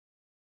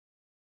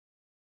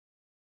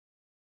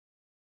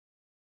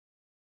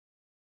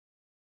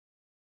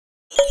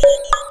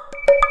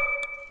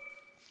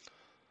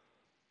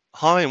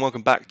Hi and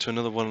welcome back to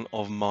another one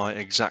of my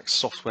exact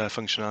software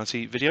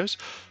functionality videos.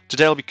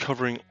 Today I'll be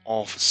covering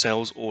off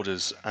sales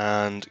orders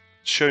and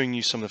showing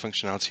you some of the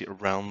functionality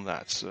around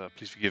that.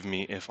 Please forgive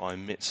me if I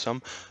omit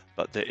some,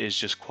 but there is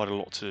just quite a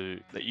lot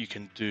that you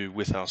can do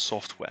with our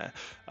software.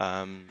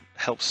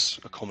 Helps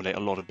accommodate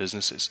a lot of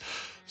businesses.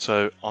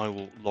 So I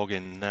will log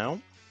in now.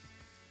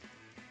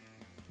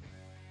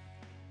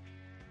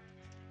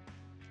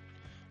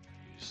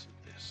 Use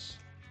this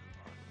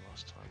environment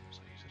last time, so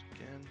I use it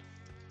again.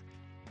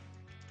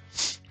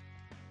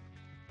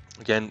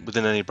 Again,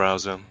 within any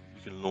browser,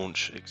 you can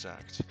launch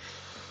Exact.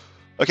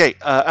 Okay,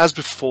 as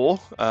before,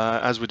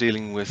 as we're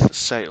dealing with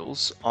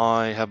sales,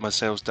 I have my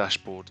sales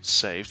dashboard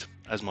saved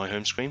as my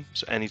home screen.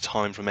 So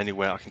anytime from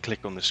anywhere I can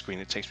click on the screen,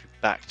 it takes me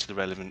back to the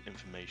relevant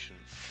information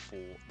for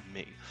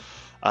me.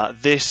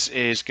 This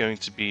is going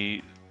to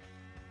be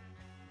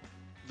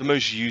the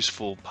most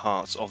useful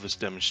parts of this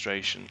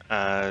demonstration,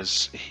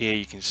 as here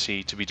you can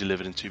see to be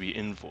delivered and to be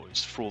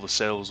invoiced for all the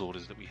sales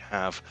orders that we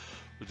have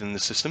within the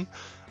system.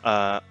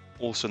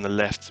 Also on the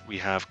left, we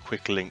have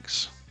quick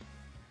links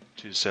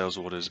to the sales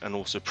orders and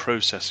also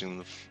processing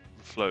the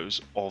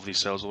flows of these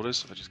sales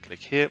orders. If I just click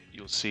here,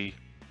 you'll see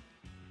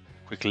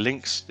quick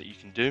links that you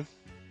can do.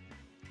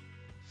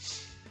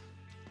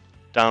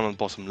 Down on the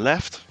bottom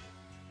left,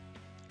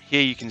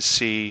 here you can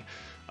see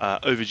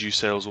overdue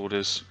sales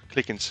orders.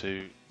 Click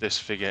into this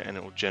figure and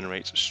it will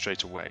generate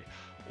straight away.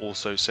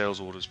 Also sales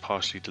orders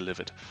partially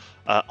delivered.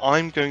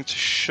 I'm going to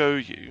show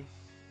you,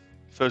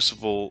 first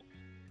of all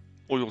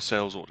your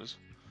sales orders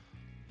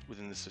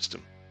within the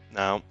system.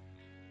 Now,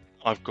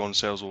 I've gone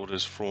sales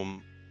orders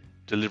from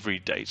delivery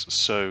dates,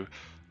 so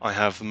I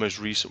have the most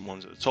recent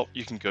ones at the top.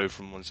 You can go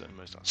from ones that are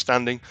most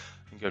outstanding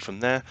and go from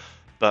there,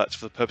 but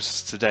for the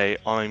purposes of today,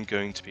 I'm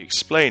going to be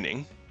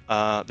explaining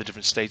the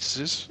different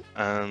statuses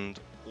and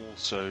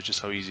also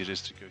just how easy it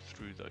is to go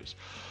through those.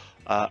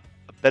 A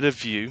better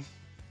view,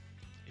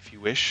 if you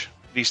wish.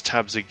 These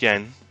tabs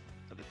again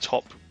at the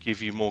top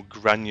give you more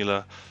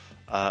granular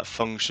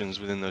functions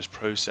within those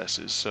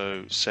processes,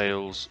 so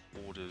sales,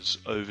 orders,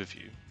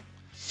 overview.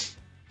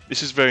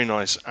 This is very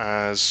nice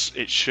as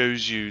it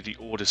shows you the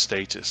order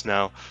status.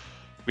 Now,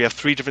 we have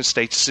three different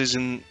statuses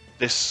in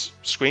this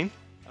screen.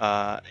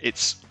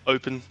 It's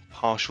open,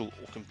 partial,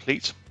 or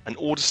complete. An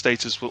order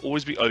status will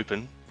always be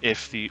open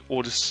if the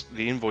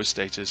invoice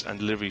status and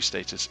delivery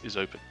status is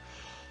open.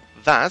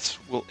 That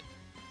will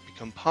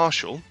become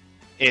partial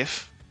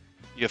if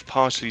you have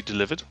partially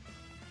delivered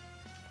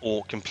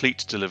or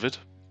complete delivered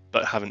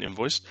but haven't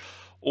invoiced.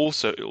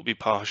 Also, it will be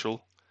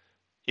partial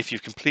if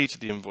you've completed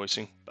the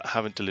invoicing but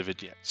haven't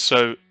delivered yet.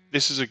 So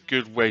this is a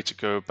good way to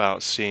go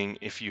about seeing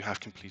if you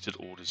have completed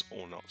orders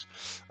or not.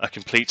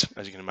 Complete,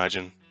 as you can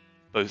imagine,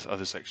 both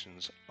other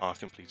sections are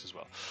complete as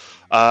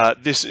well.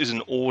 This is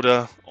an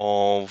order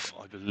of,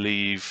 I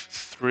believe,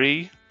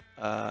 3.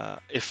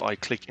 If I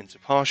click into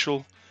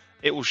partial,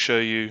 it will show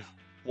you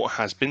what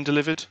has been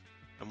delivered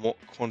and what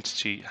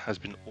quantity has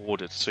been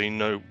ordered, so you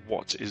know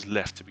what is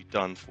left to be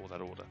done for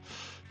that order.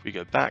 If we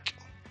go back,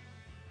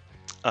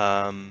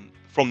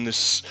 from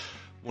this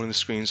one of the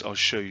screens I'll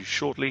show you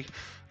shortly.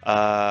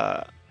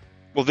 Well,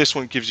 this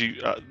one gives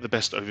you the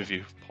best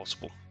overview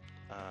possible,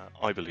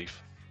 I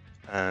believe,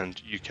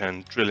 and you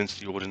can drill into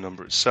the order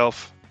number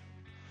itself.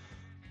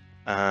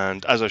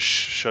 And as I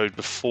showed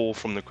before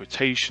from the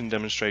quotation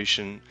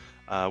demonstration,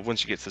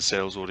 once you get to the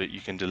sales order,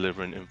 you can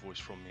deliver an invoice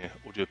from here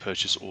or do a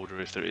purchase order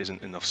if there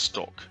isn't enough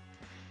stock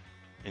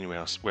anywhere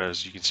else.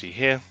 Whereas you can see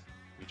here,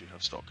 we do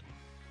have stock.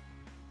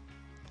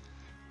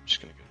 I'm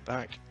just going to go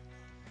back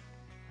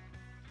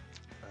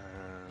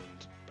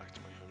and back to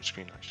my home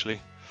screen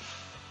actually.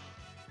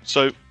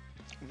 So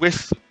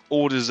with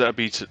orders that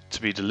are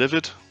to be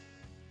delivered,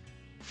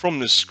 from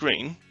this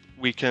screen,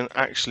 we can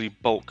actually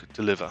bulk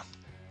deliver.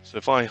 So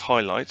if I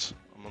highlight,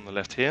 I'm on the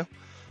left here,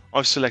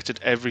 I've selected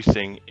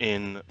everything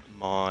in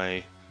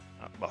my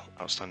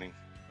outstanding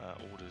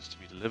orders to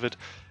be delivered,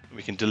 and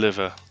we can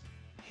deliver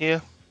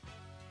here.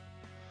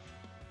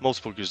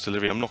 Multiple goods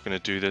delivery. I'm not going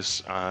to do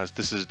this as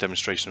this is a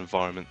demonstration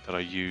environment that I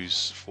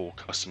use for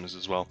customers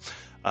as well.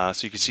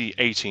 So you can see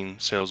 18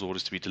 sales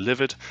orders to be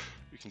delivered.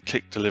 We can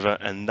click deliver,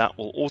 and that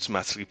will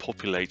automatically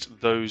populate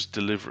those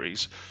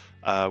deliveries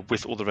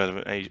with all the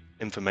relevant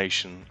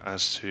information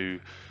as to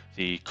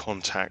the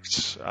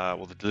contacts,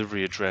 or the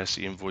delivery address,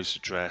 the invoice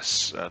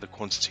address, the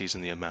quantities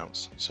and the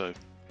amounts. So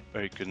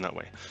very good in that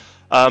way.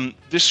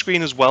 This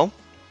screen as well,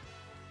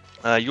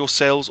 your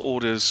sales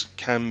orders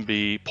can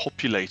be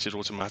populated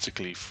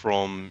automatically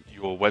from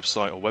your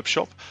website or web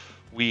shop.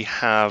 We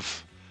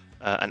have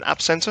an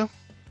app center.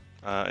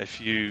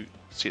 If you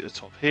see at the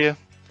top here,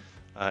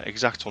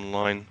 Exact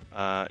Online,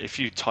 if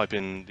you type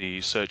in the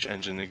search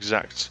engine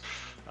Exact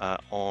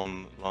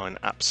Online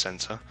App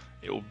Center,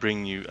 it will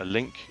bring you a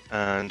link.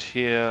 And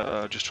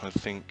here, just trying to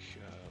think,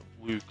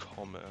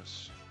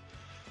 WooCommerce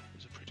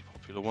is a pretty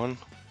popular one.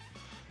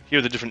 Here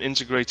are the different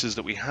integrators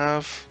that we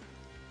have.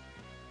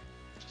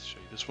 Just show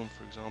you this one,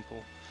 for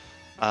example.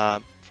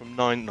 From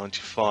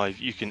 $9.95,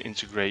 you can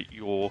integrate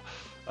your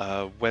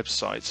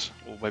website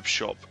or web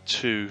shop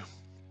to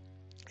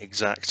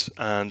Exact,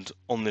 and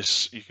on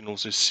this you can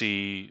also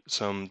see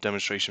some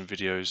demonstration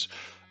videos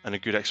and a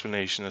good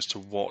explanation as to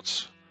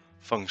what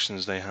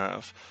functions they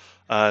have.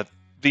 Uh,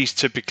 these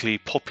typically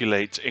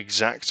populate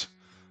Exact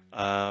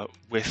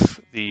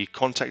with the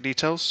contact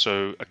details,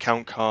 so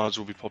account cards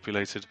will be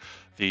populated,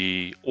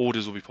 the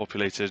orders will be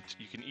populated.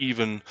 You can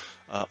even,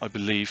 I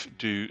believe,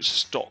 do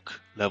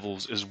stock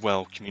levels as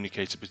well,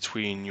 communicated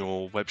between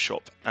your web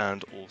shop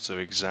and also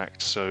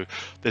Exact. So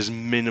there's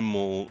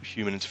minimal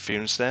human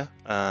interference there,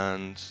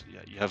 and yeah,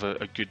 you have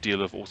a good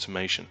deal of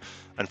automation.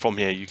 And from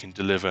here, you can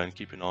deliver and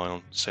keep an eye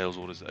on sales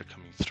orders that are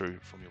coming through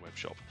from your web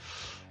shop.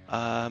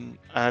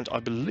 And I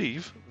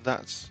believe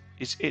that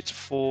is it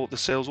for the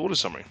sales order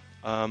summary.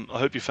 I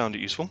hope you found it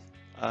useful.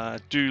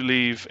 Do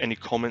leave any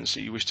comments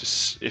that you wish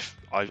to, if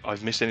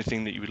I've missed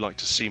anything that you would like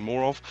to see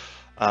more of.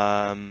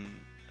 And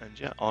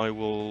yeah, I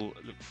will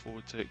look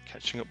forward to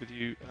catching up with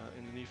you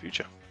in the near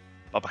future.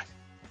 Bye bye.